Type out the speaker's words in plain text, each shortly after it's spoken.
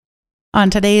On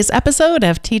today's episode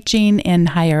of Teaching in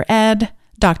Higher Ed,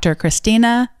 Dr.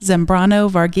 Christina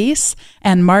Zambrano-Varghese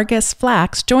and Marcus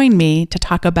Flax join me to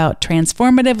talk about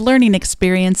transformative learning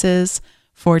experiences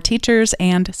for teachers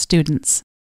and students.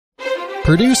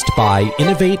 Produced by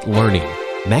Innovate Learning,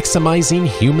 maximizing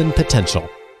human potential.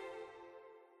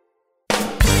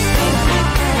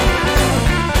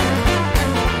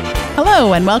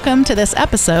 Hello, and welcome to this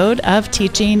episode of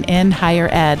Teaching in Higher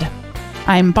Ed.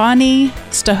 I'm Bonnie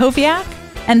Stachowiak,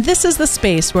 and this is the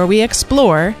space where we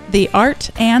explore the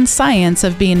art and science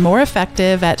of being more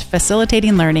effective at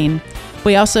facilitating learning.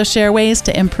 We also share ways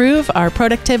to improve our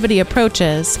productivity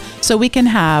approaches so we can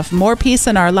have more peace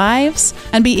in our lives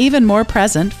and be even more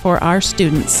present for our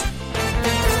students.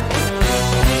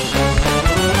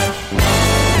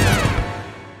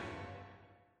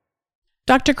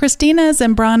 Dr. Christina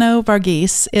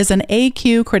Zambrano-Varghese is an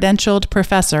AQ-credentialed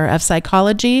professor of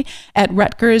psychology at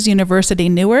Rutgers University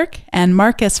Newark, and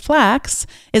Marcus Flax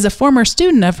is a former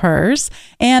student of hers,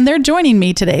 and they're joining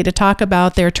me today to talk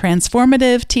about their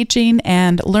transformative teaching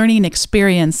and learning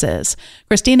experiences.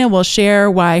 Christina will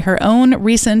share why her own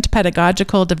recent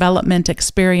pedagogical development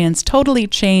experience totally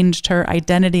changed her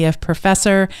identity of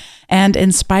professor and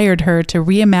inspired her to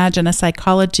reimagine a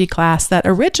psychology class that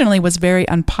originally was very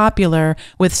unpopular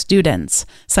with students,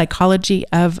 Psychology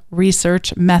of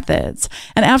Research Methods.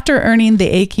 And after earning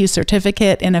the AQ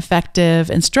certificate in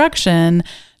effective instruction,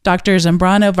 Dr.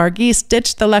 Zambrano-Varghese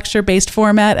ditched the lecture-based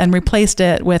format and replaced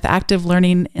it with active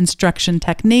learning instruction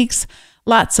techniques,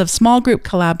 lots of small group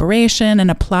collaboration, and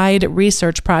applied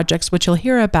research projects, which you'll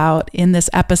hear about in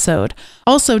this episode.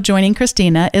 Also joining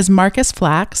Christina is Marcus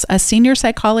Flax, a senior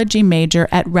psychology major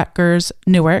at Rutgers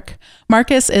Newark.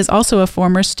 Marcus is also a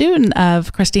former student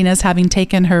of Christina's, having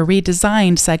taken her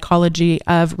redesigned Psychology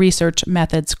of Research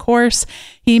Methods course.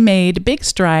 He made big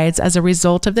strides as a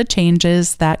result of the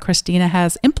changes that Christina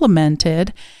has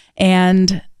implemented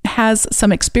and has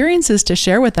some experiences to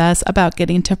share with us about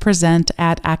getting to present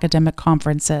at academic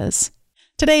conferences.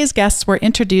 Today's guests were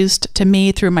introduced to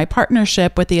me through my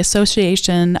partnership with the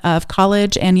Association of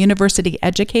College and University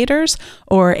Educators,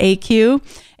 or AQ.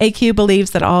 AQ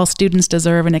believes that all students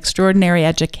deserve an extraordinary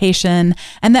education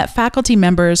and that faculty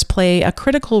members play a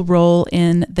critical role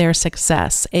in their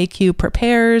success. AQ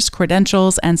prepares,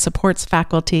 credentials, and supports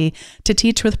faculty to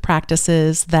teach with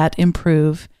practices that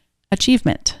improve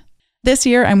achievement. This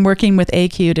year, I'm working with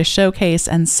AQ to showcase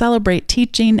and celebrate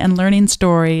teaching and learning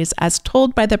stories as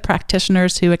told by the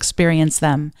practitioners who experience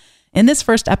them. In this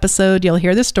first episode, you'll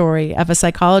hear the story of a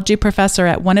psychology professor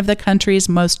at one of the country's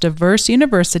most diverse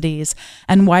universities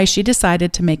and why she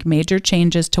decided to make major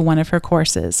changes to one of her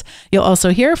courses. You'll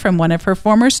also hear from one of her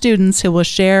former students who will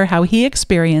share how he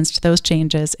experienced those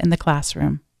changes in the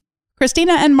classroom.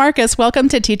 Christina and Marcus, welcome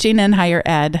to Teaching in Higher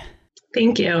Ed.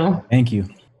 Thank you. Thank you.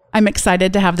 I'm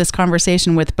excited to have this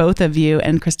conversation with both of you.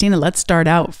 And Christina, let's start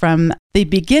out from the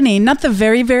beginning, not the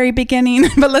very, very beginning,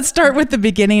 but let's start with the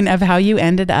beginning of how you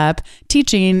ended up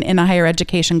teaching in a higher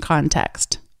education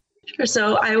context. Sure.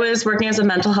 So I was working as a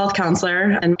mental health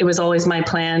counselor, and it was always my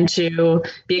plan to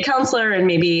be a counselor and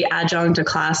maybe adjunct a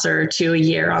class or two a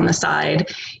year on the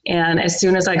side. And as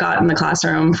soon as I got in the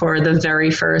classroom for the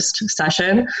very first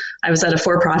session, I was at a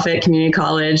for-profit community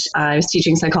college. I was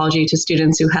teaching psychology to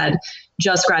students who had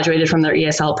just graduated from their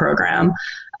ESL program.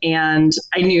 And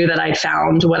I knew that I'd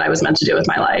found what I was meant to do with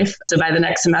my life. So by the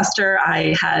next semester,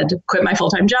 I had quit my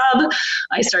full-time job.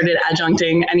 I started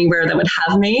adjuncting anywhere that would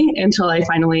have me until I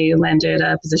finally landed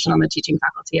a position on the teaching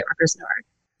faculty at Rutgers Newark.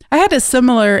 I had a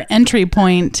similar entry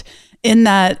point in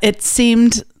that it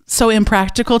seemed so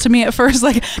impractical to me at first,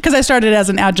 because I started as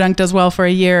an adjunct as well for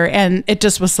a year, and it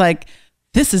just was like,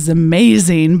 this is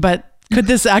amazing, but could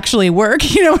this actually work,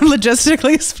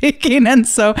 logistically speaking? And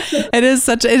so it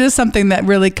is something that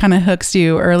really kind of hooks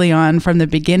you early on from the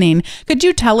beginning. Could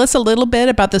you tell us a little bit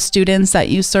about the students that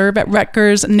you serve at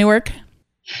Rutgers Newark?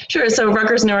 Sure. So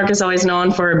Rutgers Newark is always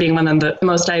known for being one of the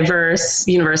most diverse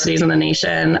universities in the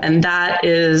nation. And that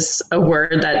is a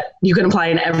word that you can apply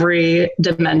in every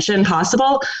dimension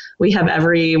possible. We have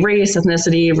every race,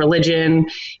 ethnicity, religion,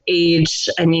 age.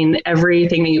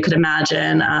 Everything that you could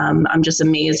imagine. I'm just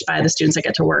amazed by the students I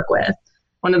get to work with.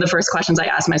 One of the first questions I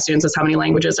ask my students is how many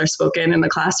languages are spoken in the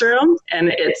classroom. And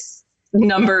it's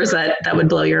numbers that would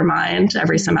blow your mind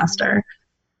every semester.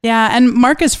 Yeah. And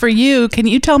Marcus, for you, can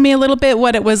you tell me a little bit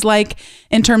what it was like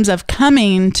in terms of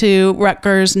coming to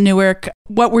Rutgers Newark?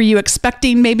 What were you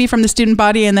expecting maybe from the student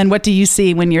body? And then what do you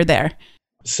see when you're there?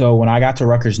 So when I got to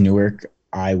Rutgers Newark,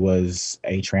 I was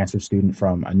a transfer student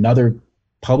from another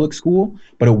public school,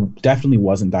 but it definitely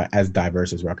wasn't as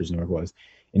diverse as Rutgers Newark was.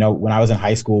 When I was in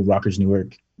high school, Rutgers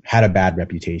Newark had a bad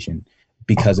reputation.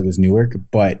 because it was Newark,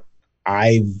 but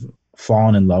I've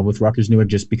fallen in love with Rutgers Newark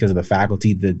just because of the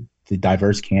faculty, the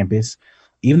diverse campus.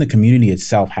 Even the community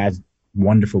itself has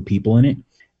wonderful people in it.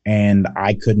 And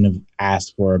I couldn't have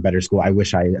asked for a better school. I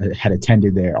wish I had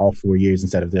attended there all 4 years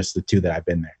instead of just the 2 that I've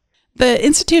been there. The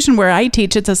institution where I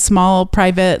teach, it's a small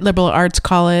private liberal arts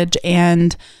college,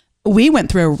 and we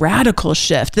went through a radical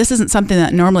shift. This isn't something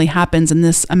that normally happens in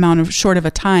this amount of short of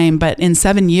a time, but in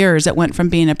 7 years, it went from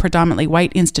being a predominantly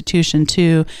white institution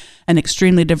to an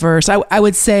extremely diverse, I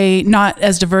would say not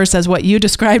as diverse as what you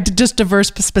described, just diverse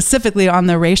specifically on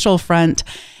the racial front.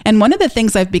 And one of the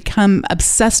things I've become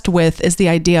obsessed with is the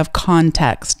idea of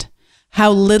context. How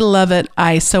little of it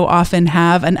I so often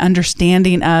have an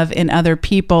understanding of in other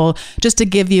people. Just to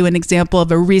give you an example of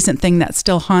a recent thing that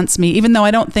still haunts me, even though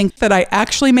I don't think that I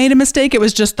actually made a mistake, it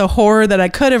was just the horror that I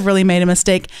could have really made a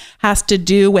mistake, has to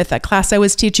do with a class I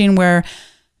was teaching where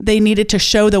they needed to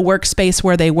show the workspace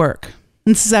where they work.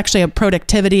 And this is actually a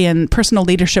productivity and personal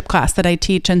leadership class that I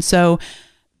teach. And so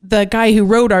the guy who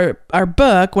wrote our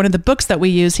book, one of the books that we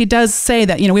use, he does say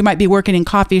that, we might be working in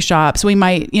coffee shops. We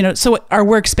might, so our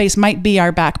workspace might be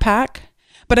our backpack.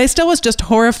 But I still was just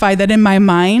horrified that in my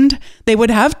mind, they would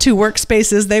have 2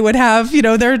 workspaces. They would have,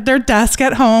 their desk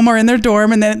at home or in their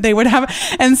dorm, and then they would have.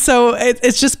 And so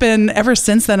it's just been, ever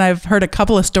since then, I've heard a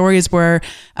couple of stories where,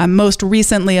 most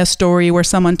recently a story where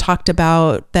someone talked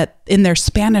about that in their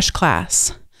Spanish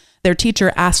class, their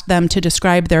teacher asked them to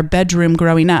describe their bedroom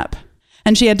growing up.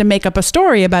 And she had to make up a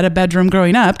story about a bedroom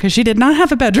growing up because she did not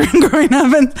have a bedroom growing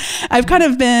up. And I've kind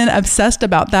of been obsessed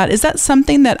about that. Is that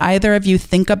something that either of you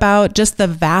think about, just the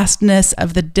vastness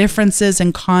of the differences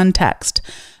in context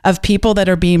of people that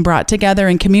are being brought together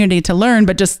in community to learn,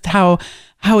 but just how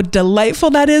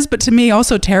delightful that is, but to me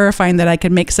also terrifying that I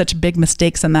could make such big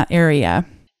mistakes in that area?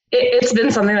 It's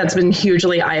been something that's been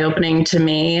hugely eye-opening to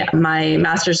me. My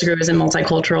master's degree was in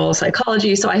multicultural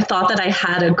psychology, so I thought that I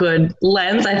had a good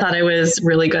lens. I thought I was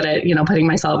really good at, putting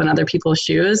myself in other people's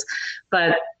shoes.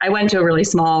 But I went to a really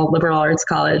small liberal arts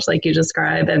college, like you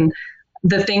described, and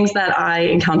the things that I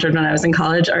encountered when I was in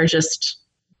college are just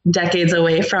decades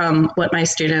away from what my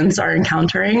students are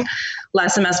encountering.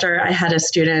 Last semester, I had a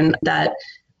student that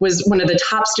was one of the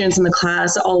top students in the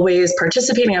class, always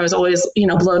participating. I was always,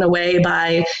 blown away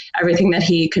by everything that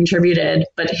he contributed,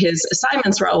 but his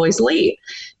assignments were always late.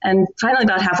 And finally,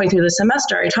 about halfway through the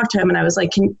semester, I talked to him and I was like,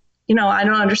 I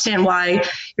don't understand why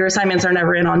your assignments are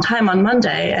never in on time on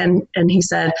Monday. And he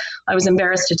said, I was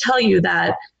embarrassed to tell you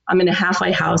that I'm in a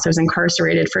halfway house. I was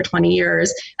incarcerated for 20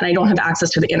 years and I don't have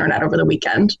access to the internet over the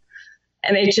weekend.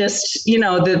 And it just,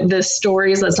 the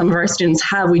stories that some of our students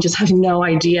have, we just have no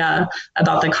idea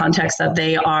about the context that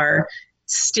they are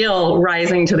still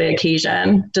rising to the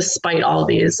occasion, despite all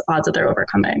these odds that they're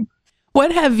overcoming.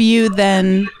 What have you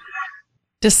then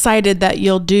decided that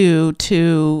you'll do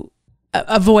to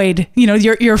avoid,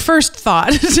 your first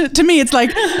thought? To me, it's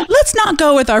like, let's not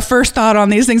go with our first thought on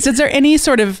these things. Is there any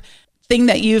sort of thing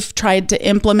that you've tried to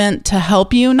implement to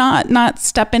help you not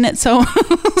step in it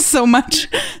so much?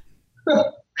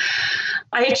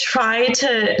 I try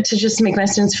to just make my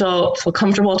students feel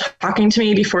comfortable talking to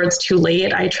me before it's too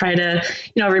late. I try to,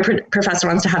 every professor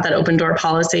wants to have that open door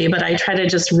policy, but I try to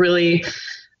just really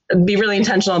be really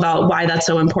intentional about why that's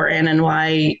so important and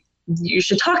why you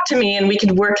should talk to me and we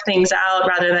could work things out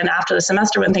rather than after the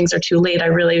semester when things are too late. I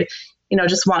really,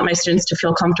 just want my students to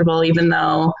feel comfortable, even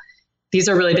though these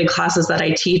are really big classes that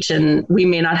I teach and we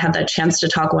may not have that chance to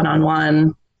talk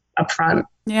one-on-one up front.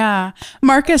 Yeah.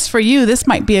 Marcus, for you, this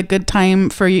might be a good time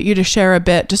for you to share a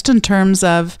bit just in terms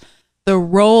of the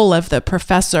role of the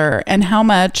professor and how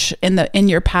much in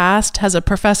your past has a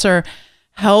professor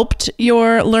helped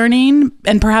your learning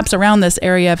and perhaps around this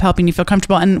area of helping you feel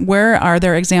comfortable, and where are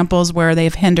there examples where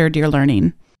they've hindered your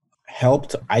learning?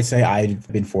 Helped. I say I've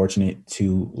been fortunate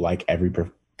to, like every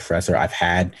professor I've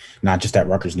had, not just at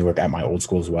Rutgers Newark, at my old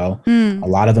school as well. A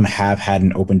lot of them have had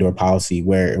an open door policy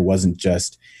where it wasn't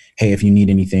just, hey, if you need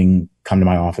anything, come to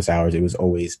my office hours. It was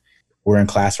always, we're in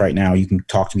class right now. You can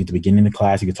talk to me at the beginning of the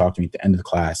class. You can talk to me at the end of the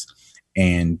class.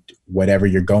 And whatever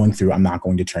you're going through, I'm not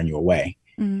going to turn you away.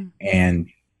 And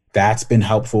that's been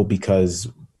helpful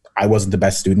because I wasn't the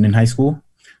best student in high school.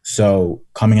 So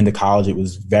coming into college, it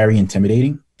was very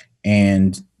intimidating.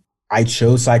 And I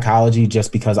chose psychology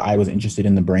just because I was interested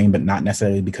in the brain, but not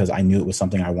necessarily because I knew it was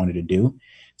something I wanted to do.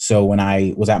 So when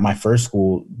I was at my first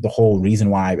school, the whole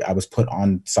reason why I was put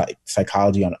on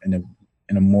psychology in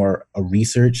a more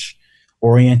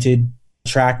research-oriented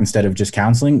track instead of just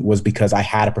counseling was because I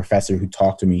had a professor who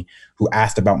talked to me, who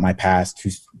asked about my past,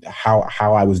 how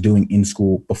I was doing in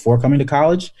school before coming to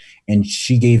college, and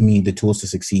she gave me the tools to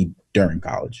succeed during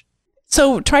college.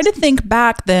 So try to think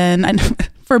back then. And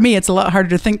for me, it's a lot harder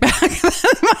to think back than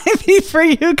it might be for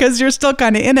you because you're still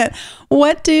kind of in it.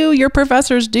 What do your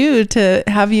professors do to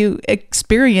have you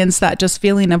experience that just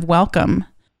feeling of welcome?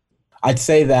 I'd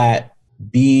say that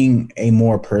being a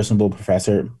more personable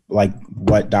professor, like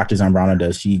what Dr. Zambrano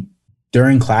does,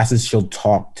 during classes, she'll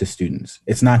talk to students.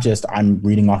 It's not just I'm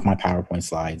reading off my PowerPoint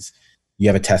slides. You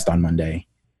have a test on Monday,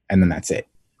 and then that's it.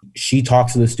 She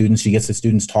talks to the students. She gets the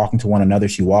students talking to one another.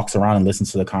 She walks around and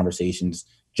listens to the conversations,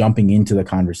 jumping into the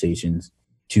conversations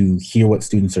to hear what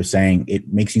students are saying.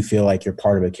 It makes you feel like you're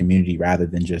part of a community rather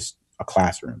than just a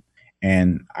classroom.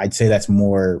 And I'd say that's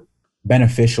more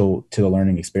beneficial to the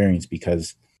learning experience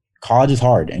because college is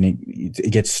hard and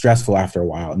it gets stressful after a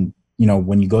while. And,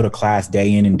 when you go to class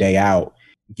day in and day out,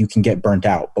 you can get burnt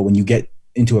out. But when you get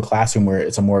into a classroom where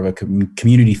it's a more of a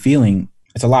community feeling,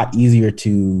 it's a lot easier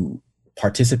to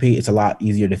participate. It's a lot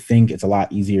easier to think. It's a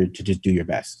lot easier to just do your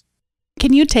best.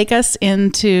 Can you take us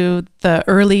into the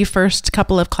early first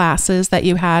couple of classes that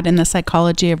you had in the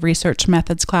Psychology of Research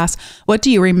Methods class? What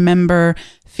do you remember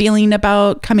feeling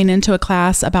about coming into a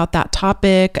class about that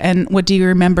topic? And what do you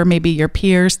remember maybe your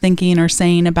peers thinking or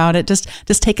saying about it? Just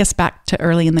take us back to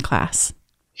early in the class.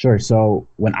 Sure. So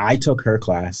when I took her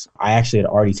class, I actually had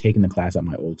already taken the class at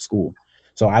my old school.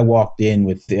 So I walked in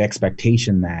with the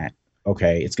expectation that,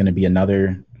 okay, it's going to be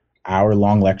another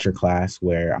hour-long lecture class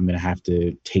where I'm going to have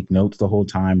to take notes the whole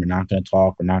time. We're not going to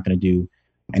talk. We're not going to do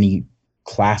any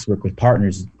classwork with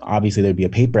partners. Obviously, there'd be a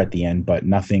paper at the end, but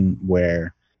nothing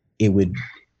where it would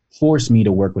force me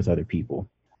to work with other people.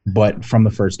 But from the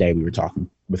first day, we were talking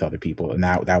with other people, and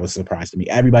that was a surprise to me.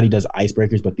 Everybody does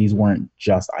icebreakers, but these weren't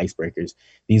just icebreakers.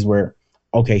 These were,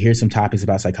 okay, here's some topics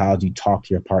about psychology. Talk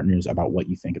to your partners about what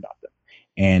you think about them.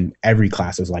 And every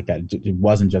class was like that. It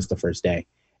wasn't just the first day.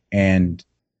 And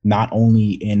not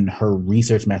only in her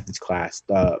research methods class,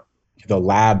 the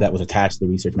lab that was attached to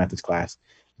the research methods class,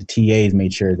 the TAs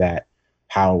made sure that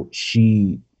how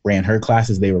she ran her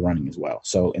classes, they were running as well.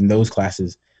 So in those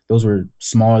classes, those were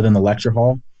smaller than the lecture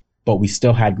hall, but we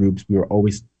still had groups. We were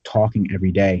always talking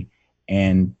every day.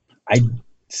 And I'd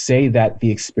say that the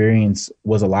experience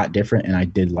was a lot different, and I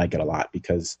did like it a lot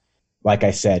because, like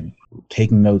I said,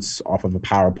 taking notes off of a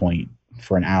PowerPoint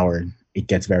for an hour, it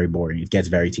gets very boring. It gets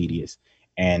very tedious.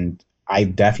 And I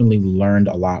definitely learned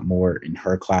a lot more in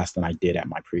her class than I did at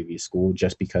my previous school,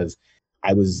 just because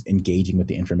I was engaging with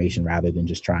the information rather than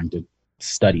just trying to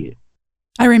study it.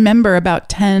 I remember about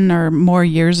 10 or more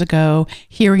years ago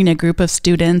hearing a group of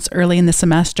students early in the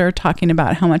semester talking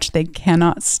about how much they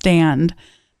cannot stand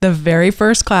the very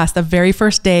first class, the very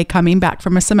first day coming back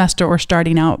from a semester or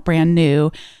starting out brand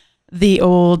new. The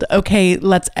old, okay,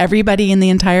 let's everybody in the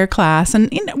entire class, and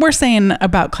we're saying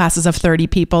about classes of 30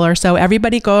 people or so,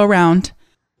 everybody go around,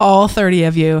 all 30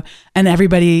 of you, and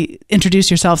everybody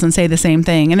introduce yourselves and say the same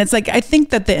thing. And it's like, I think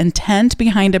that the intent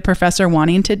behind a professor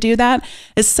wanting to do that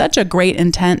is such a great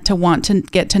intent to want to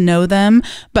get to know them.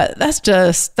 But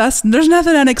there's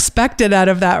nothing unexpected out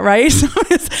of that, right?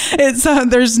 So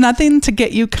there's nothing to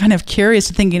get you kind of curious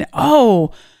to thinking,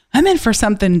 oh, I'm in for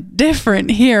something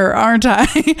different here, aren't I?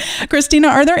 Christina,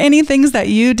 are there any things that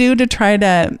you do to try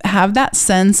to have that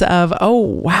sense of, oh,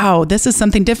 wow, this is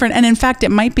something different? And in fact,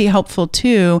 it might be helpful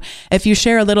too if you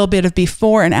share a little bit of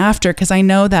before and after, because I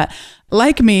know that,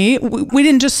 like me, we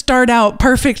didn't just start out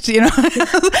perfect,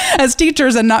 as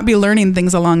teachers and not be learning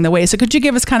things along the way. So could you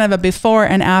give us kind of a before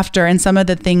and after and some of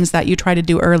the things that you try to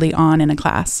do early on in a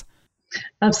class?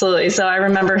 Absolutely. So I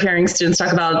remember hearing students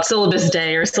talk about syllabus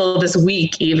day or syllabus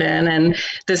week even, and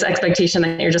this expectation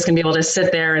that you're just going to be able to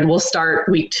sit there and we'll start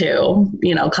week 2,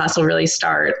 class will really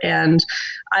start. And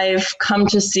I've come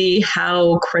to see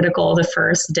how critical the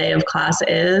first day of class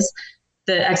is.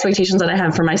 The expectations that I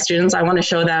have for my students, I want to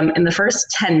show them in the first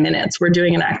 10 minutes, we're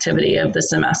doing an activity of the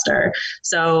semester.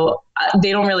 So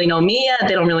they don't really know me yet.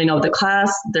 They don't really know the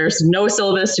class. There's no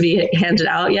syllabus to be handed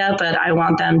out yet, but I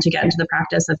want them to get into the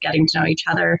practice of getting to know each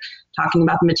other, talking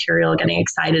about the material, getting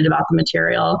excited about the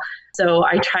material. So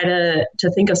I try to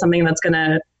think of something that's going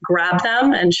to grab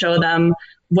them and show them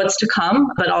what's to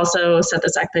come, but also set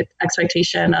this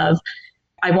expectation of,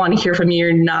 I want to hear from you.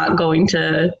 You're not going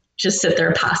to just sit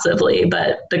there passively,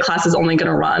 but the class is only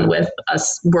going to run with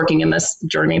us working in this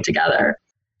journey together.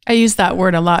 I use that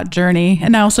word a lot, journey,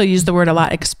 and I also use the word a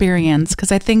lot, experience,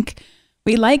 because I think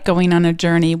we like going on a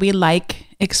journey. We like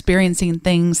experiencing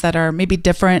things that are maybe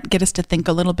different, get us to think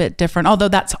a little bit different, although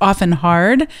that's often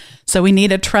hard. So we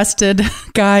need a trusted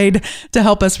guide to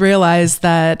help us realize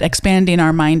that expanding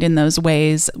our mind in those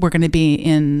ways, we're going to be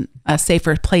in a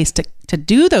safer place to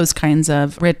do those kinds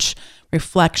of rich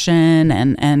reflection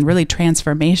and really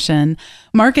transformation.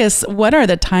 Marcus, what are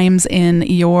the times in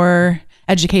your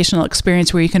educational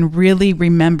experience where you can really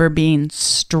remember being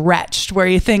stretched, where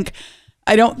you think,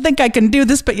 I don't think I can do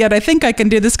this, but yet I think I can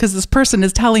do this because this person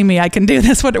is telling me I can do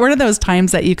this? What are those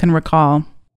times that you can recall?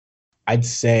 I'd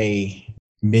say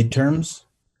midterms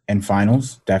and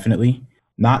finals, definitely.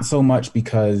 Not so much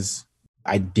because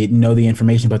I didn't know the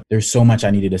information, but there's so much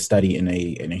I needed to study in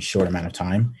a short amount of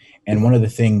time. And one of the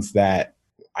things that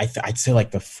I'd say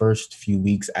like the first few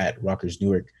weeks at Rutgers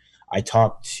Newark, I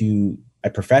talked to a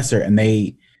professor and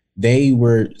they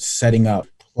were setting up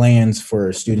plans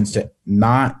for students to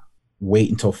not wait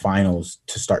until finals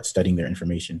to start studying their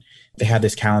information. They had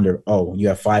this calendar. Oh, you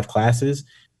have 5 classes,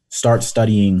 start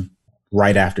studying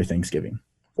right after Thanksgiving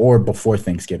or before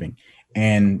Thanksgiving.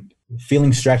 And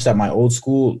feeling stretched at my old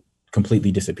school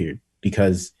completely disappeared,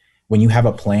 because when you have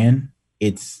a plan,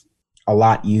 it's a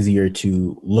lot easier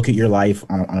to look at your life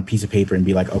on a piece of paper and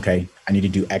be like, okay, I need to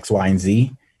do X, Y, and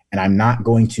Z. And I'm not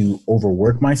going to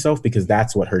overwork myself, because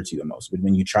that's what hurts you the most. But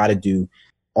when you try to do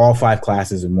all 5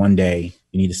 classes in one day,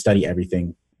 you need to study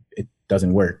everything. It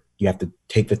doesn't work. You have to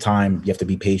take the time. You have to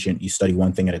be patient. You study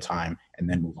one thing at a time and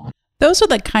then move on. Those are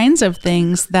the kinds of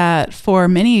things that for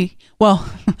many,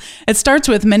 well, it starts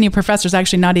with many professors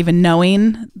actually not even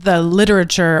knowing the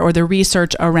literature or the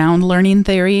research around learning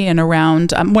theory and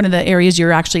around one of the areas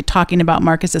you're actually talking about,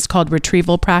 Marcus, is called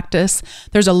retrieval practice.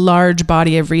 There's a large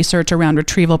body of research around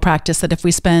retrieval practice that if we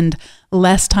spend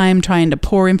less time trying to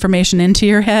pour information into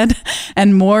your head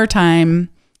and more time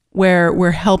where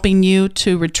we're helping you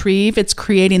to retrieve, it's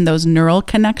creating those neural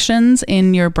connections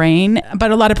in your brain.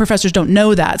 But a lot of professors don't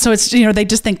know that. So it's, they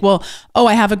just think, well, oh,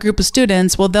 I have a group of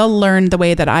students. Well, they'll learn the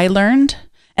way that I learned.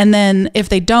 And then if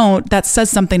they don't, that says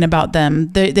something about them.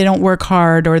 They don't work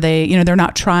hard, or they're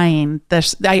not trying.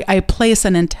 I place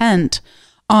an intent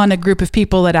on a group of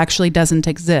people that actually doesn't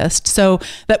exist. So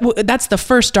that's the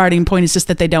first starting point, is just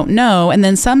that they don't know. And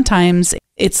then sometimes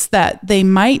it's that they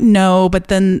might know, but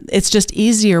then it's just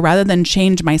easier, rather than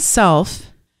change myself,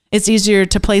 it's easier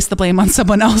to place the blame on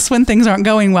someone else when things aren't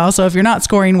going well. So if you're not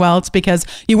scoring well, it's because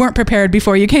you weren't prepared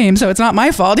before you came. So it's not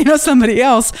my fault, somebody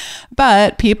else.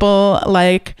 But people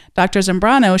like Dr.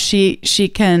 Zambrano, she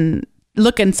can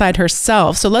look inside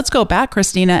herself. So let's go back,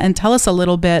 Christina, and tell us a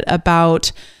little bit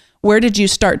about where did you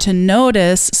start to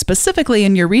notice, specifically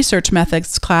in your research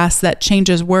methods class, that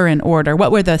changes were in order?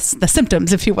 What were the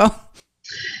symptoms, if you will?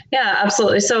 Yeah,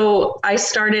 absolutely. So I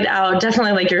started out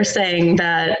definitely, like you're saying,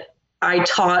 that I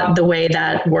taught the way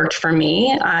that worked for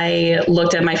me. I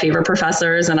looked at my favorite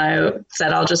professors and I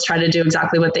said, I'll just try to do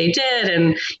exactly what they did.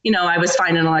 And, I was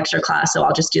fine in a lecture class, so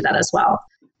I'll just do that as well.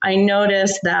 I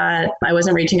noticed that I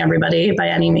wasn't reaching everybody by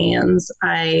any means.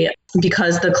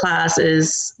 Because the class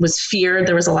was feared,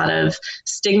 there was a lot of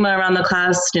stigma around the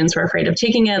class. Students were afraid of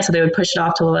taking it, so they would push it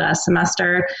off to the last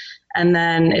semester. And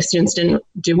then if students didn't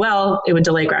do well, it would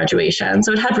delay graduation.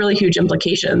 So it had really huge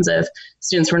implications if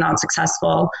students were not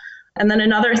successful. And then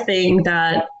another thing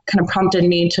that kind of prompted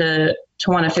me to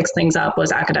want to fix things up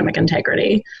was academic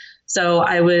integrity. So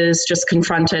I was just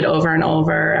confronted over and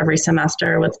over every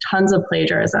semester with tons of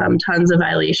plagiarism, tons of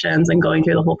violations, and going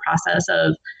through the whole process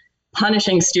of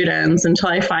punishing students until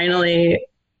I finally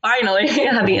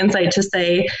had the insight to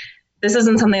say, this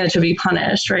isn't something that should be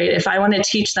punished, right? If I want to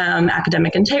teach them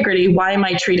academic integrity, why am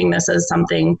I treating this as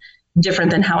something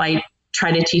different than how I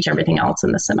try to teach everything else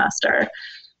in the semester?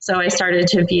 So I started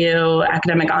to view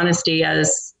academic honesty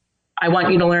as, I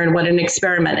want you to learn what an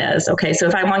experiment is. Okay, so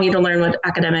if I want you to learn what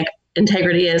academic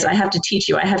integrity is, I have to teach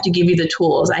you. I have to give you the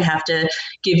tools. I have to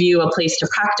give you a place to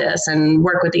practice and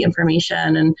work with the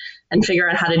information and figure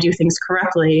out how to do things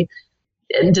correctly.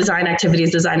 Design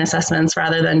activities, design assessments,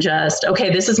 rather than just, okay,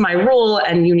 this is my rule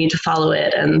and you need to follow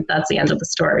it. And that's the end of the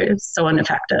story. It's so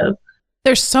ineffective.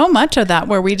 There's so much of that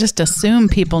where we just assume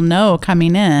people know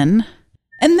coming in.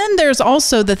 And then there's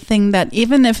also the thing that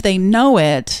even if they know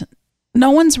it,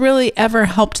 no one's really ever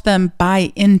helped them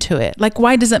buy into it. Like,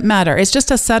 why does it matter? It's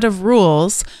just a set of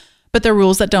rules, but they're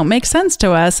rules that don't make sense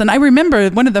to us. And I remember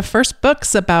one of the first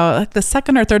books about, like the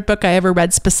second or third book I ever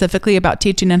read specifically about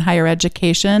teaching in higher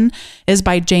education is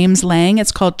by James Lang.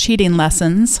 It's called Cheating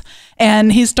Lessons.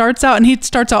 And he starts out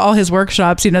all his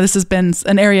workshops. This has been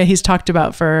an area he's talked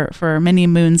about for many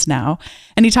moons now.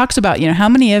 And he talks about, how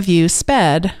many of you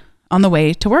sped on the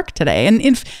way to work today? And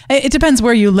it depends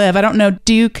where you live. I don't know.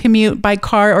 Do you commute by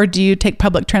car or do you take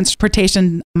public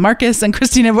transportation? Marcus and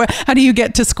Christina, how do you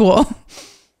get to school?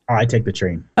 I take the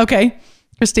train. Okay.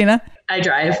 Christina? I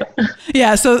drive.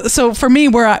 Yeah. So for me,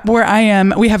 where I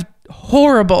am, we have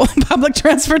horrible public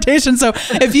transportation. So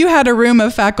if you had a room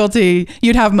of faculty,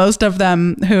 you'd have most of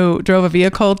them who drove a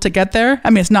vehicle to get there. I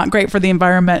mean, it's not great for the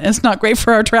environment. It's not great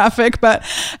for our traffic, but,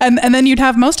 and then you'd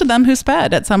have most of them who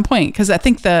sped at some point. Cause I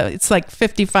think it's like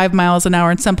 55 miles an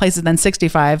hour in some places, then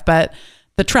 65, but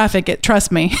the traffic, trust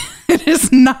me, it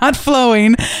is not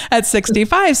flowing at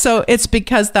 65. So it's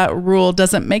because that rule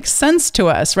doesn't make sense to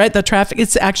us, right? The traffic,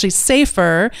 it's actually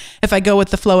safer if I go with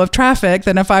the flow of traffic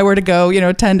than if I were to go,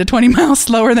 10 to 20 miles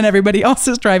slower than everybody else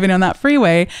is driving on that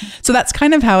freeway. So that's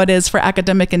kind of how it is for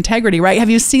academic integrity, right? Have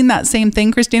you seen that same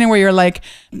thing, Christina, where you're like,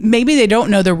 maybe they don't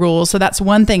know the rules. So that's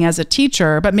one thing as a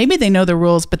teacher, but maybe they know the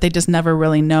rules, but they just never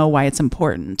really know why it's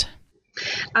important.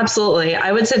 Absolutely.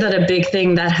 I would say that a big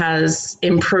thing that has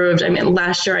improved, I mean,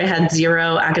 last year I had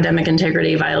 0 academic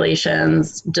integrity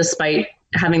violations despite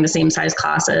having the same size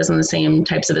classes and the same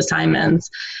types of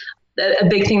assignments. A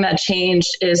big thing that changed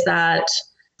is that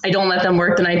I don't let them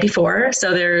work the night before.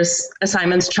 So there's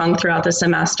assignments chunked throughout the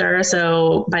semester.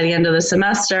 So by the end of the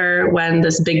semester, when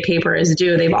this big paper is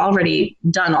due, they've already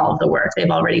done all of the work. They've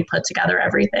already put together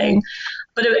everything.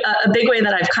 But a big way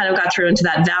that I've kind of got through into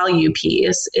that value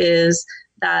piece is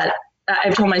that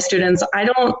I've told my students,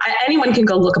 anyone can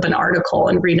go look up an article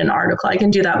and read an article. I can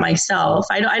do that myself.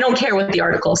 I don't care what the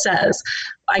article says.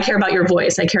 I care about your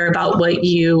voice. I care about what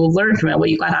you learned from it, what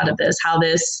you got out of this, how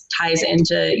this ties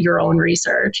into your own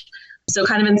research. So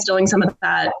kind of instilling some of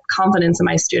that confidence in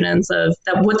my students of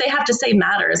that what they have to say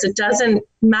matters. It doesn't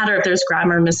matter if there's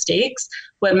grammar mistakes.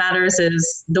 What matters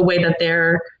is the way that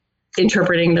they're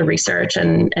interpreting the research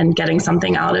and getting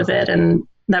something out of it. And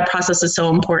that process is so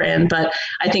important. But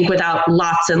I think without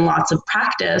lots and lots of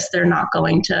practice, they're not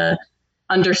going to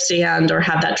understand or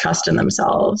have that trust in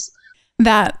themselves.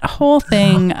 That whole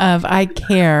thing of I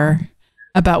care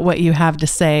about what you have to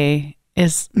say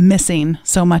is missing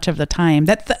so much of the time.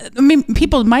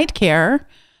 People might care,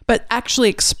 but actually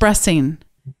expressing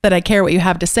that I care what you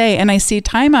have to say. And I see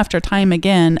time after time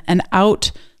again an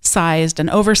outsized and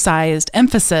oversized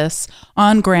emphasis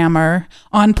on grammar,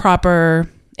 on proper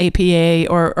APA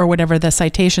or whatever the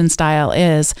citation style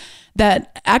is,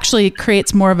 that actually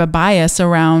creates more of a bias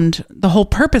around the whole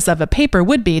purpose of a paper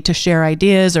would be to share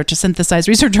ideas or to synthesize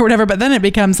research or whatever. But then it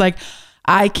becomes like,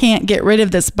 I can't get rid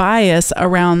of this bias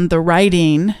around the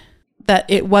writing, that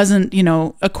it wasn't,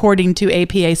 according to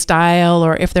APA style,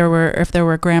 or if there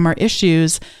were grammar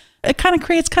issues. It kind of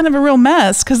creates kind of a real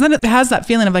mess, because then it has that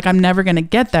feeling of like, I'm never going to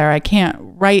get there. I can't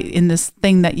write in this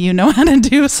thing that you know how to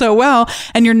do so well.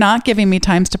 And you're not giving me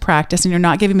times to practice, and you're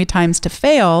not giving me times to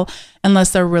fail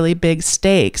unless they're really big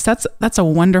stakes. That's a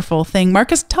wonderful thing.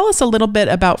 Marcus, tell us a little bit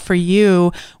about, for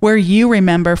you, where you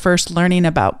remember first learning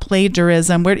about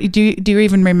plagiarism. Where do you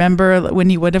even remember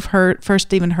when you would have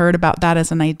first heard about that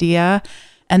as an idea?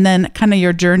 And then kind of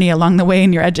your journey along the way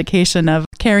in your education of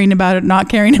caring about it, not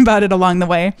caring about it along the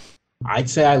way. I'd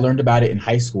say I learned about it in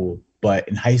high school, but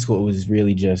in high school, it was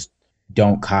really just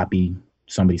don't copy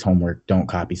somebody's homework, don't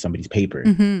copy somebody's paper.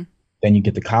 Mm-hmm. Then you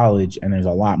get to college and there's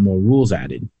a lot more rules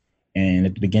added. And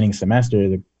at the beginning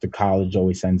semester, the college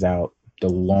always sends out the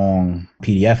long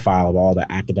PDF file of all the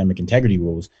academic integrity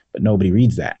rules, but nobody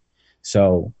reads that.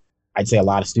 So I'd say a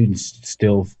lot of students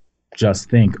still just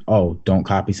think, oh, don't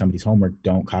copy somebody's homework,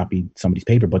 don't copy somebody's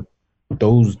paper. But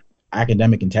those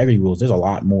academic integrity rules, there's a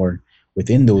lot more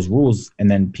within those rules,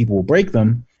 and then people will break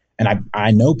them. And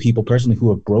I know people personally who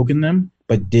have broken them,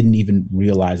 but didn't even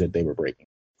realize that they were breaking.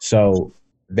 So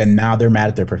then now they're mad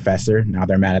at their professor, now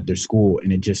they're mad at their school,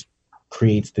 and it just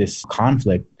creates this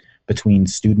conflict between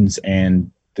students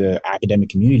and the academic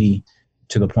community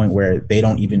to the point where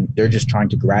they're just trying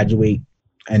to graduate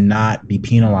and not be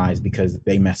penalized because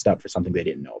they messed up for something they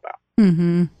didn't know about.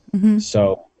 Mm-hmm. Mm-hmm.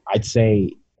 So I'd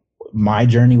say my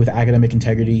journey with academic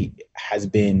integrity it's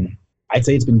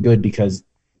been good, because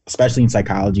especially in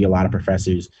psychology, a lot of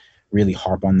professors really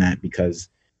harp on that, because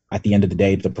at the end of the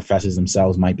day, the professors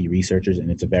themselves might be researchers, and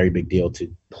it's a very big deal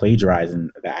to plagiarize in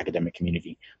the academic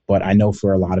community. But I know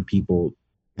for a lot of people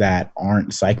that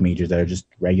aren't psych majors, that are just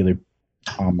regular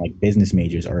like business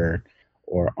majors or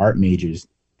art majors,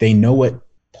 they know what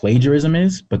plagiarism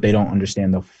is, but they don't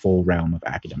understand the full realm of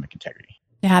academic integrity.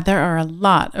 Yeah, there are a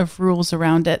lot of rules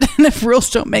around it. And if rules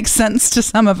don't make sense to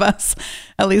some of us,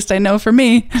 at least I know for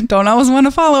me, don't always want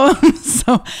to follow them.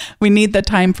 So we need the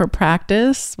time for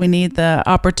practice. We need the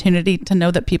opportunity to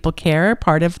know that people care.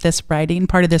 Part of this writing,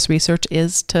 part of this research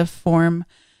is to form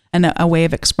a way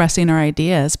of expressing our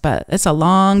ideas. But it's a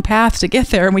long path to get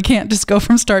there, and we can't just go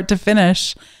from start to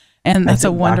finish. And that's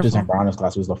a wonderful... Dr. Zambrano's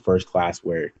class was the first class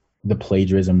where the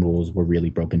plagiarism rules were really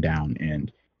broken down,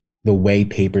 and the way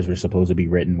papers were supposed to be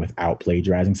written without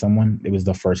plagiarizing someone. It was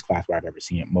the first class where I've ever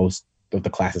seen it. Most the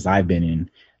classes I've been in,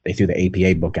 they threw the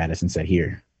APA book at us and said,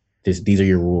 here, these are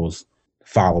your rules,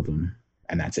 follow them,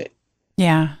 and that's it.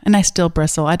 Yeah, and I still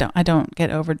bristle. I don't get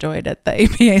overjoyed at the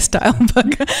APA style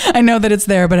book. I know that it's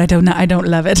there, but I don't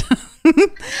love it.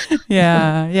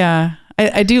 Yeah.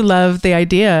 I do love the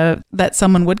idea that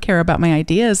someone would care about my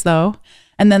ideas, though,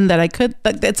 and then that I could.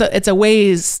 It's a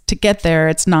ways to get there.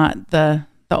 It's not the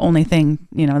only thing.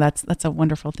 That's a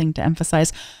wonderful thing to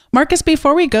emphasize. Marcus,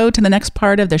 before we go to the next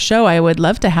part of the show, I would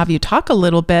love to have you talk a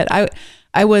little bit.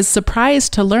 I was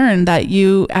surprised to learn that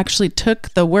you actually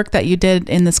took the work that you did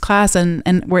in this class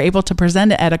and were able to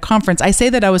present it at a conference. I say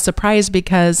that I was surprised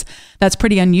because that's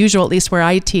pretty unusual, at least where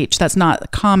I teach. That's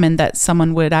not common that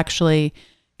someone would actually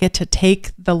get to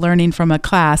take the learning from a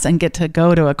class and get to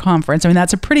go to a conference. I mean,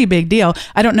 that's a pretty big deal.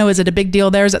 I don't know, is it a big deal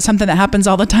there? Is it something that happens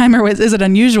all the time, or is it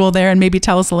unusual there? And maybe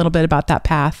tell us a little bit about that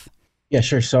path. Yeah,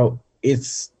 sure. So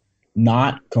it's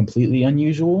not completely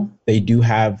unusual. They do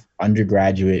have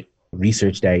undergraduate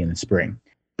research day in the spring,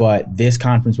 but this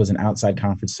conference was an outside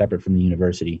conference separate from the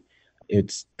university.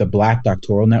 It's the Black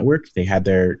Doctoral Network. They had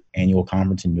their annual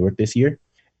conference in Newark this year.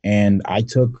 And I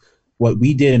took what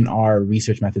we did in our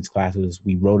research methods classes.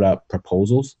 We wrote up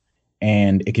proposals,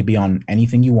 and it could be on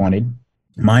anything you wanted.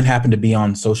 Mine happened to be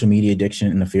on social media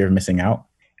addiction and the fear of missing out.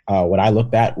 What I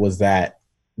looked at was that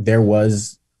there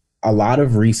was a lot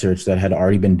of research that had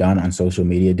already been done on social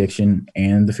media addiction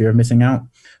and the fear of missing out,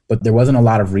 but there wasn't a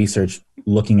lot of research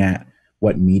looking at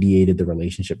what mediated the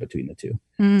relationship between the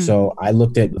two. So I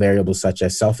looked at variables such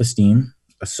as self-esteem,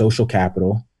 social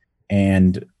capital,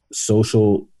 and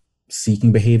social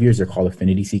seeking behaviors. They're called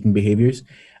affinity seeking behaviors.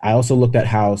 I also looked at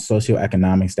how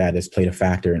socioeconomic status played a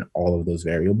factor in all of those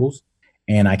variables.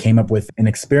 And I came up with an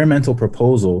experimental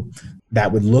proposal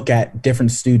that would look at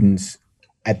different students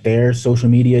at their social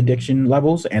media addiction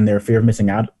levels and their fear of missing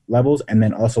out levels, and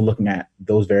then also looking at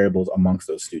those variables amongst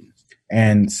those students.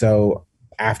 And so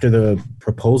after the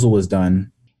proposal was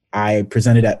done, I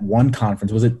presented at one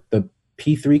conference. Was it the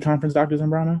P3 conference, Dr.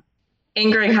 Zambrano?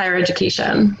 Angering Higher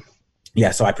Education.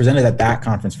 Yeah, so I presented at that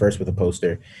conference first with a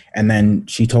poster, and then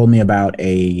she told me about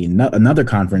another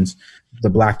conference, the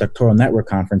Black Doctoral Network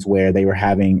conference, where they were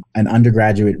having an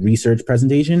undergraduate research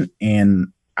presentation,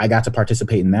 and I got to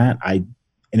participate in that.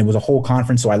 And it was a whole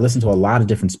conference, so I listened to a lot of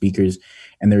different speakers,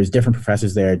 and there was different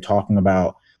professors there talking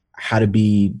about how to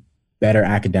be better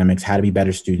academics, how to be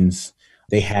better students.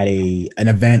 They had an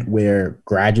event where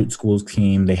graduate schools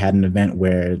came. They had an event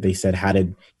where they said how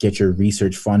to get your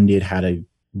research funded, how to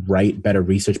write better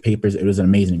research papers. It was an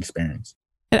amazing experience.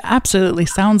 It absolutely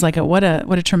sounds like it. What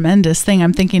a tremendous thing.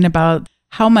 I'm thinking about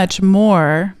how much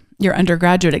more your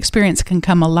undergraduate experience can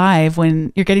come alive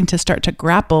when you're getting to start to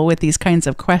grapple with these kinds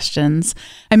of questions.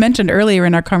 I mentioned earlier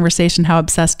in our conversation how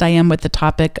obsessed I am with the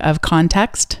topic of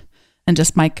context and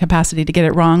just my capacity to get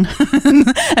it wrong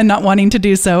and not wanting to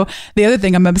do so. The other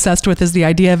thing I'm obsessed with is the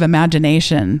idea of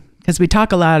imagination, because we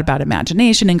talk a lot about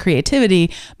imagination and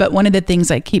creativity, but one of the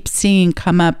things I keep seeing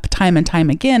come up time and time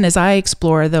again as I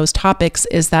explore those topics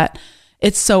is that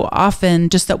it's so often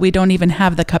just that we don't even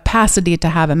have the capacity to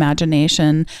have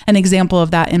imagination. An example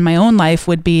of that in my own life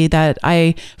would be that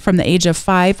I, from the age of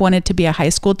 5, wanted to be a high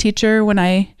school teacher when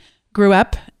I grew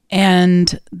up.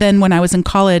 And then when I was in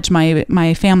college,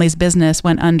 my family's business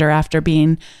went under after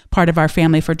being part of our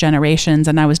family for generations.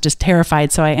 And I was just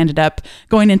terrified. So I ended up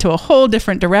going into a whole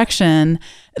different direction.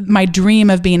 My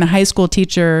dream of being a high school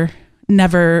teacher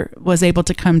never was able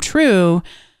to come true.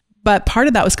 But part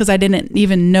of that was because I didn't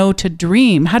even know to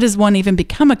dream. How does one even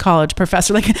become a college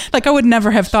professor? Like I would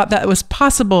never have thought that was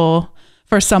possible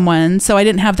for someone. So I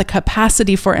didn't have the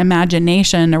capacity for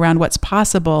imagination around what's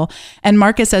possible. And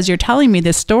Marcus, as you're telling me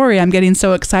this story, I'm getting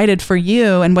so excited for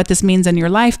you and what this means in your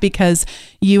life, because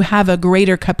you have a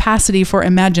greater capacity for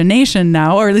imagination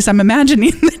now, or at least I'm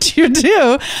imagining that you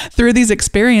do through these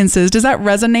experiences. Does that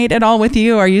resonate at all with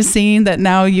you? Are you seeing that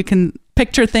now you can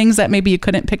picture things that maybe you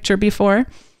couldn't picture before?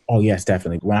 Oh, yes,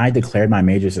 definitely. When I declared my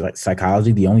major as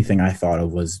psychology, the only thing I thought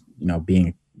of was,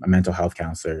 being a mental health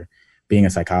counselor, being a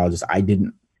psychologist.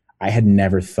 I had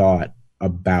never thought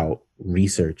about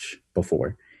research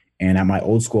before. And at my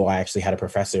old school, I actually had a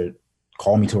professor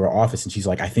call me to her office, and she's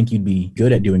like, I think you'd be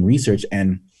good at doing research.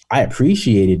 And I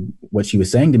appreciated what she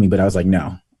was saying to me, but I was like,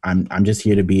 no, I'm just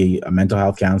here to be a mental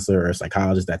health counselor or a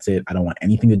psychologist. That's it. I don't want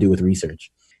anything to do with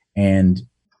research. And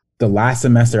the last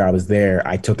semester I was there,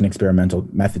 I took an experimental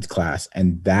methods class,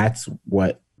 and that's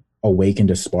what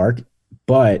awakened a spark.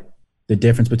 But the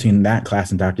difference between that class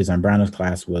and Dr. Zambrano's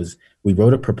class was we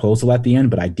wrote a proposal at the end,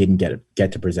 but I didn't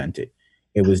get to present it.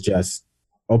 It was just,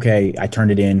 okay, I turned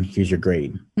it in, here's your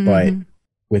grade. Mm-hmm. But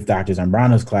with Dr.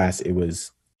 Zambrano's class, it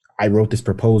was, I wrote this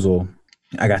proposal,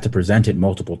 I got to present it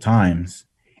multiple times.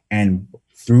 And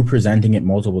through presenting it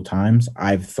multiple times,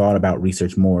 I've thought about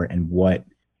research more and what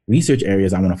research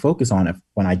areas I want to focus on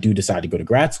when I do decide to go to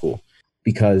grad school.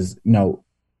 Because,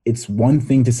 it's one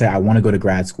thing to say, I want to go to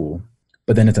grad school,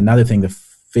 but then it's another thing to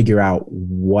figure out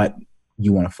what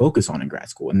you want to focus on in grad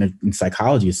school. And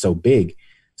psychology is so big.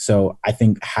 So I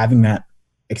think having that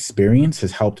experience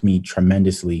has helped me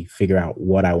tremendously figure out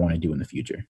what I want to do in the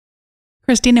future.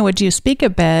 Christina, would you speak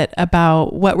a bit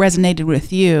about what resonated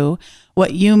with you,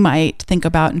 what you might think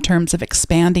about in terms of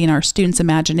expanding our students'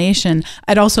 imagination?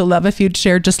 I'd also love if you'd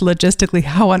share just logistically,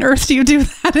 how on earth do you do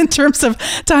that in terms of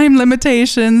time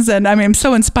limitations? And I'm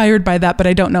so inspired by that, but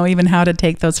I don't know even how to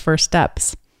take those first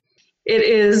steps. It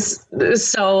is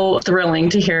so thrilling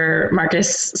to hear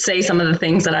Marcus say some of the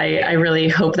things that I really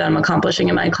hope that I'm accomplishing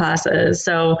in my classes.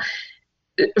 So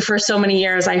for so many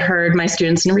years, I heard my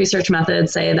students in research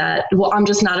methods say that, well, I'm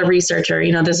just not a researcher.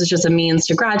 This is just a means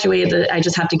to graduate, that I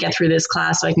just have to get through this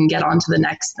class so I can get on to the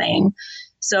next thing.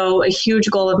 So a huge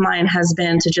goal of mine has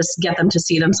been to just get them to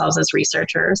see themselves as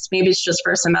researchers. Maybe it's just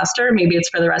for a semester, maybe it's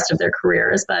for the rest of their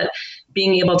careers, but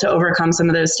being able to overcome some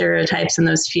of those stereotypes and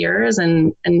those fears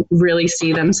and really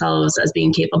see themselves as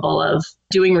being capable of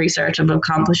doing research, of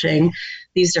accomplishing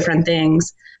these different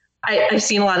things. I've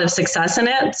seen a lot of success in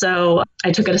it, so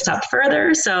I took it a step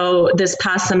further. So this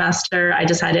past semester, I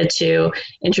decided to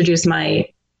introduce my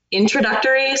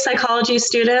introductory psychology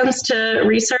students to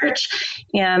research,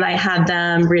 and I had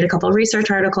them read a couple of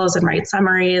research articles and write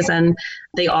summaries, and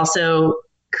they also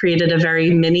created a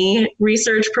very mini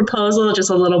research proposal,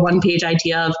 just a little one-page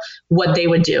idea of what they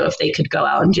would do if they could go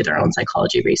out and do their own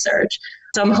psychology research.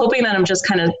 So I'm hoping that I'm just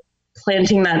kind of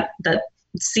planting that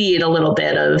seed a little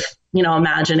bit of,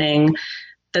 imagining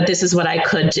that this is what I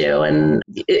could do. And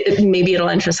maybe it'll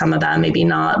interest some of them, maybe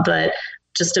not, but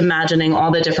just imagining all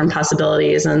the different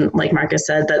possibilities. And like Marcus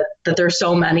said, that there's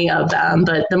so many of them,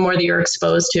 but the more that you're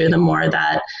exposed to, the more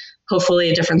that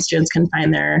hopefully different students can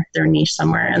find their niche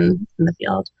somewhere in the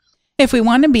field. If we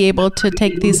want to be able to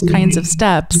take these kinds of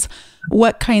steps,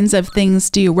 what kinds of things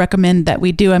do you recommend that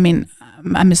we do?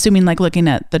 I'm assuming like looking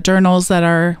at the journals that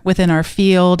are within our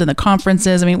field and the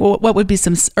conferences. What would be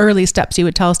some early steps you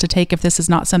would tell us to take if this is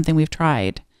not something we've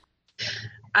tried?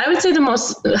 I would say the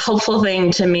most helpful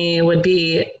thing to me would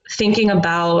be thinking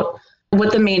about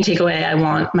what the main takeaway I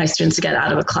want my students to get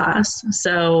out of a class.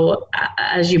 So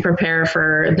as you prepare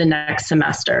for the next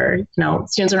semester,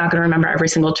 students are not going to remember every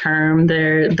single term.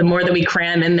 The more that we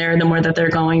cram in there, the more that they're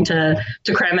going to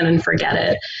cram in and forget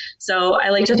it. So I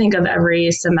like to think of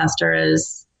every semester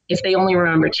as if they only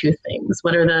remember two things.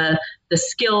 What are the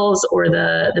skills or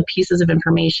the pieces of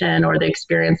information or the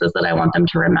experiences that I want them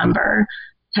to remember?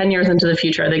 10 years into the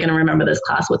future, are they going to remember this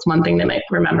class? What's one thing they might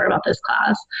remember about this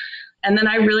class? And then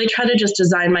I really try to just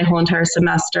design my whole entire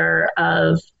semester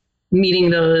of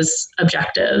meeting those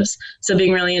objectives. So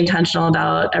being really intentional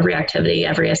about every activity,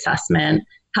 every assessment,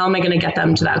 how am I going to get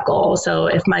them to that goal? So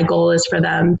if my goal is for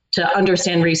them to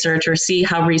understand research or see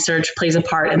how research plays a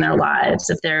part in their lives,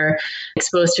 if they're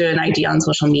exposed to an idea on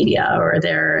social media or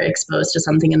they're exposed to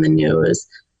something in the news,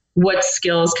 what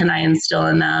skills can I instill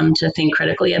in them to think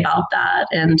critically about that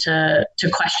and to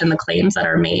question the claims that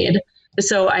are made?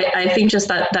 So I think just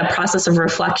that process of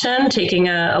reflection, taking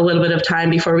a little bit of time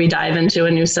before we dive into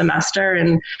a new semester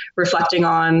and reflecting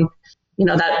on,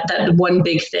 that one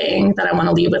big thing that I want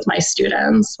to leave with my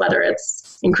students, whether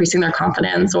it's increasing their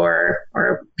confidence or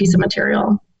a piece of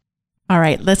material. All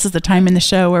right, this is the time in the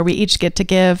show where we each get to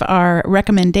give our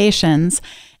recommendations.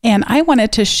 And I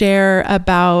wanted to share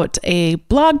about a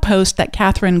blog post that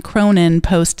Catherine Cronin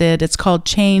posted. It's called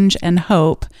Change and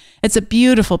Hope. It's a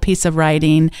beautiful piece of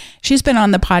writing. She's been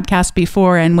on the podcast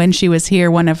before, and when she was here,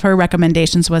 one of her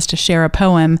recommendations was to share a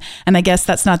poem. And I guess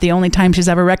that's not the only time she's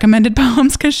ever recommended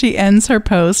poems, because she ends her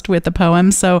post with a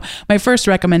poem. So my first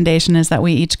recommendation is that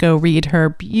we each go read her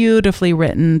beautifully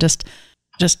written, just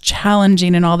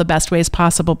challenging in all the best ways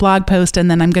possible blog post. And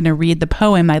then I'm going to read the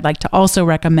poem I'd like to also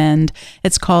recommend.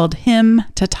 It's called Hymn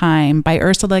to Time by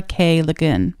Ursula K. Le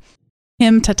Guin.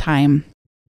 Hymn to Time.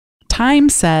 Time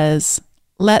says,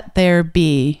 let there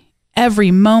be. Every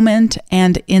moment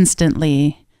and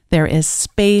instantly, there is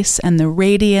space and the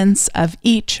radiance of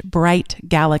each bright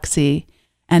galaxy,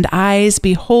 and eyes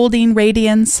beholding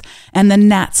radiance, and the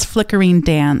gnats' flickering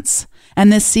dance,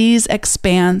 and the sea's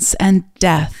expanse, and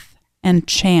death, and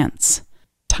chance.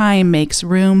 Time makes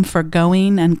room for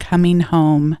going and coming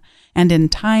home, and in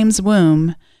time's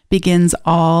womb begins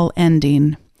all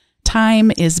ending.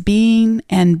 Time is being,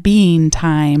 and being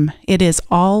time. It is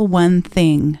all one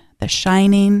thing, the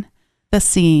shining, the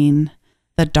seeing,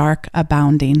 the dark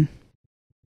abounding.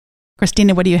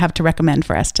 Christina, what do you have to recommend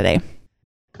for us today?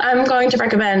 I'm going to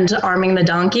recommend Arming the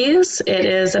Donkeys. It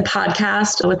is a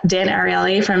podcast with Dan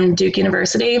Ariely from Duke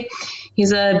University.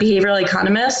 He's a behavioral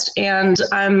economist, and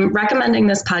I'm recommending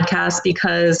this podcast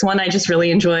because, one, I just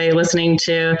really enjoy listening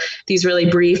to these really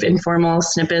brief, informal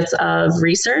snippets of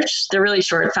research. They're really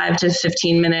short, 5 to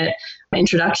 15-minute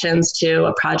introductions to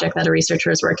a project that a researcher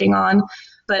is working on.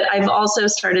 But I've also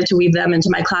started to weave them into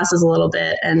my classes a little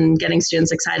bit and getting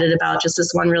students excited about just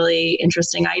this one really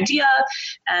interesting idea.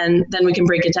 And then we can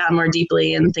break it down more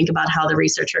deeply and think about how the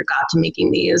researcher got to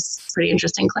making these pretty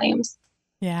interesting claims.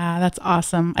 Yeah, that's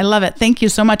awesome. I love it. Thank you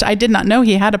so much. I did not know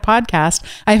he had a podcast.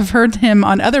 I have heard him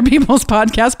on other people's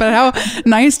podcasts, but how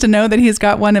nice to know that he's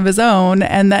got one of his own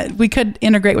and that we could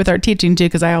integrate with our teaching too,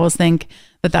 because I always think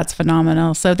that that's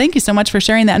phenomenal. So thank you so much for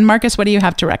sharing that. And Marcus, what do you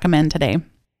have to recommend today?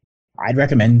 I'd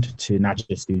recommend to not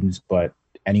just students, but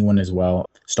anyone as well,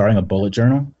 starting a bullet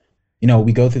journal. You know,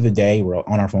 we go through the day, we're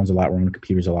on our phones a lot, we're on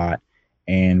computers a lot,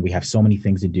 and we have so many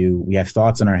things to do. We have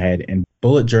thoughts in our head, and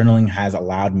bullet journaling has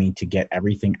allowed me to get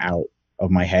everything out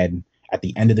of my head at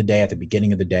the end of the day, at the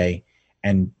beginning of the day,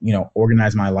 and, you know,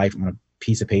 organize my life on a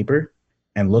piece of paper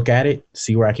and look at it,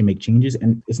 see where I can make changes.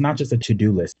 And it's not just a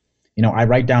to-do list. You know, I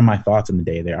write down my thoughts in the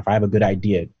day there. If I have a good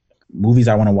idea, movies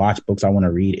I want to watch, books I want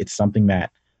to read, it's something that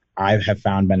I have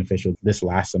found beneficial this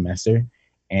last semester.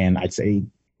 And I'd say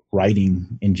writing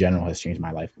in general has changed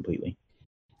my life completely.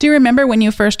 Do you remember when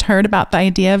you first heard about the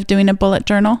idea of doing a bullet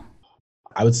journal?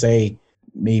 I would say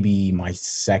maybe my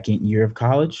second year of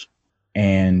college.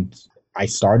 And I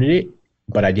started it,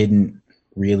 but I didn't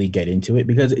really get into it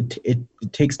because it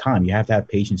takes time. You have to have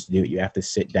patience to do it. You have to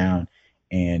sit down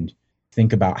and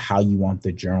think about how you want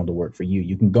the journal to work for you.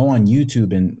 You can go on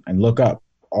YouTube and look up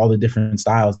all the different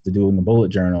styles to do in a bullet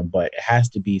journal, but it has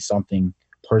to be something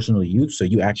personal to you, so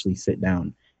you actually sit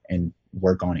down and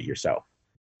work on it yourself.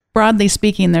 Broadly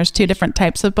speaking, there's two different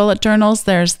types of bullet journals.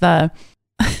 There's the,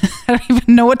 I don't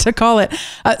even know what to call it,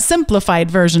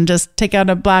 simplified version. Just take out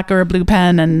a black or a blue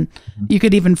pen and you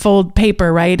could even fold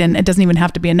paper, right? And it doesn't even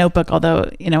have to be a notebook, although,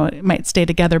 you know, it might stay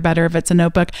together better if it's a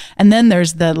notebook. And then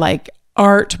there's the like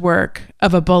artwork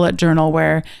of a bullet journal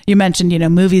where you mentioned, you know,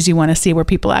 movies you want to see where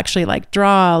people actually like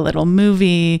draw a little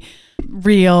movie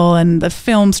reel and the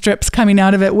film strips coming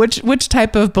out of it. Which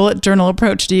type of bullet journal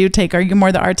approach do you take? Are you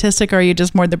more the artistic or are you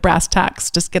just more the brass tacks?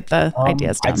 Just get the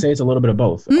ideas down. I'd say it's a little bit of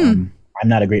both. I'm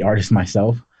not a great artist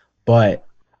myself, but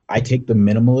I take the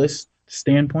minimalist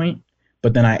standpoint,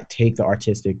 but then I take the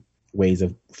artistic ways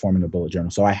of forming a bullet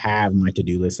journal. So I have my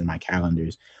to-do list and my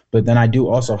calendars, but then I do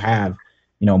also have,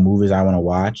 you know, movies I want to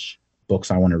watch,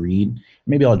 books I want to read.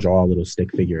 Maybe I'll draw a little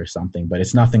stick figure or something, but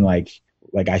it's nothing like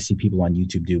I see people on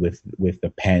YouTube do with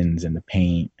the pens and the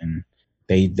paint, and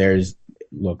theirs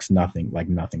looks nothing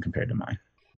compared to mine.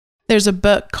 There's a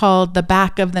book called The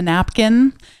Back of the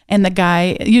Napkin, and the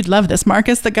guy, you'd love this,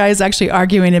 Marcus, the guy is actually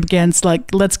arguing against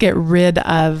like, let's get rid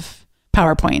of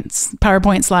PowerPoints.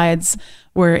 PowerPoint slides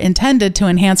were intended to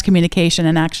enhance communication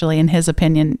and actually, in his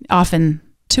opinion,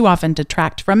 too often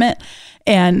detract from it.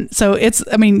 And so it's,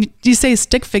 I mean, you say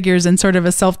stick figures in sort of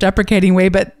a self-deprecating way,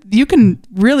 but you can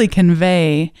really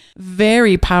convey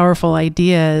very powerful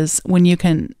ideas when you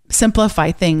can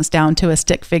simplify things down to a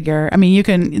stick figure. I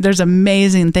mean, there's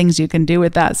amazing things you can do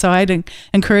with that. So I'd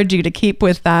encourage you to keep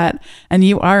with that. And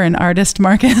you are an artist,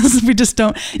 Marcus. You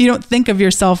don't think of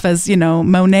yourself as, you know,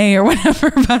 Monet or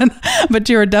whatever, but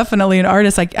you're definitely an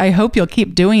artist. I hope you'll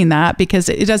keep doing that because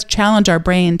it does challenge our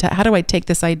brain to, how do I take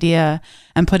this idea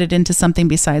and put it into something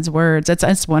besides words?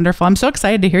 It's wonderful. I'm so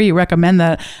excited to hear you recommend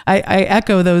that. I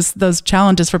echo those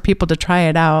challenges for people to try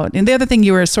it out. And the other thing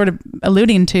you were sort of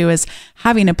alluding to is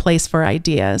having a place for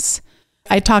ideas.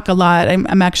 I talk a lot. I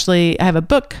have a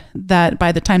book that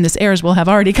by the time this airs will have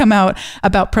already come out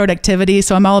about productivity.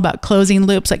 So I'm all about closing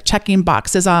loops, like checking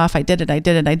boxes off. I did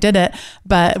it.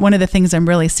 But one of the things I'm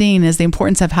really seeing is the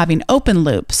importance of having open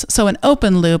loops. So an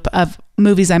open loop of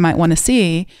movies I might want to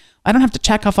see, I don't have to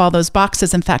check off all those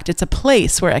boxes. In fact, it's a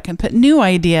place where I can put new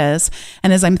ideas.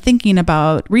 And as I'm thinking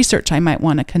about research I might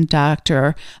want to conduct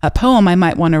or a poem I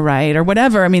might want to write or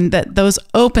whatever, I mean, that those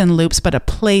open loops, but a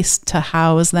place to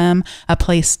house them, a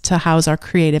place to house our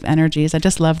creative energies. I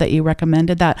just love that you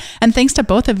recommended that. And thanks to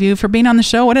both of you for being on the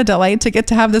show. What a delight to get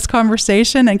to have this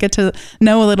conversation and get to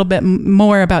know a little bit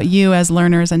more about you as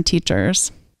learners and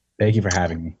teachers. Thank you for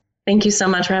having me. Thank you so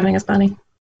much for having us, Bonnie.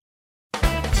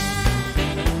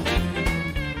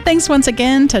 Thanks once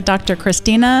again to Dr.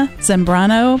 Christina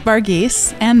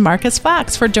Zambrano-Varghese and Marcus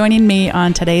Flax for joining me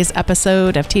on today's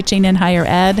episode of Teaching in Higher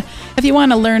Ed. If you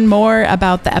want to learn more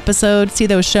about the episode, see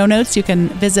those show notes, you can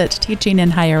visit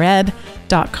teachinginhighered.com.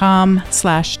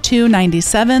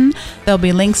 teachinginhighered.com/297. There'll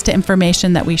be links to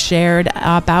information that we shared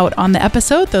about on the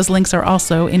episode. Those links are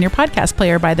also in your podcast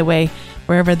player, by the way,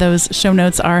 wherever those show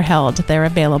notes are held, they're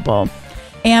available.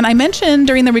 And I mentioned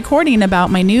during the recording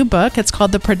about my new book. It's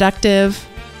called The Productive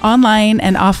Online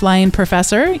and Offline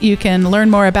Professor. You can learn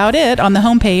more about it on the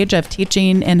homepage of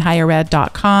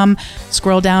teachinginhighered.com.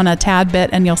 Scroll down a tad bit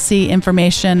and you'll see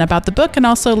information about the book and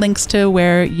also links to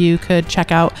where you could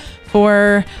check out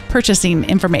for purchasing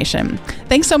information.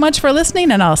 Thanks so much for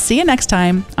listening, and I'll see you next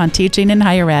time on Teaching in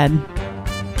Higher Ed.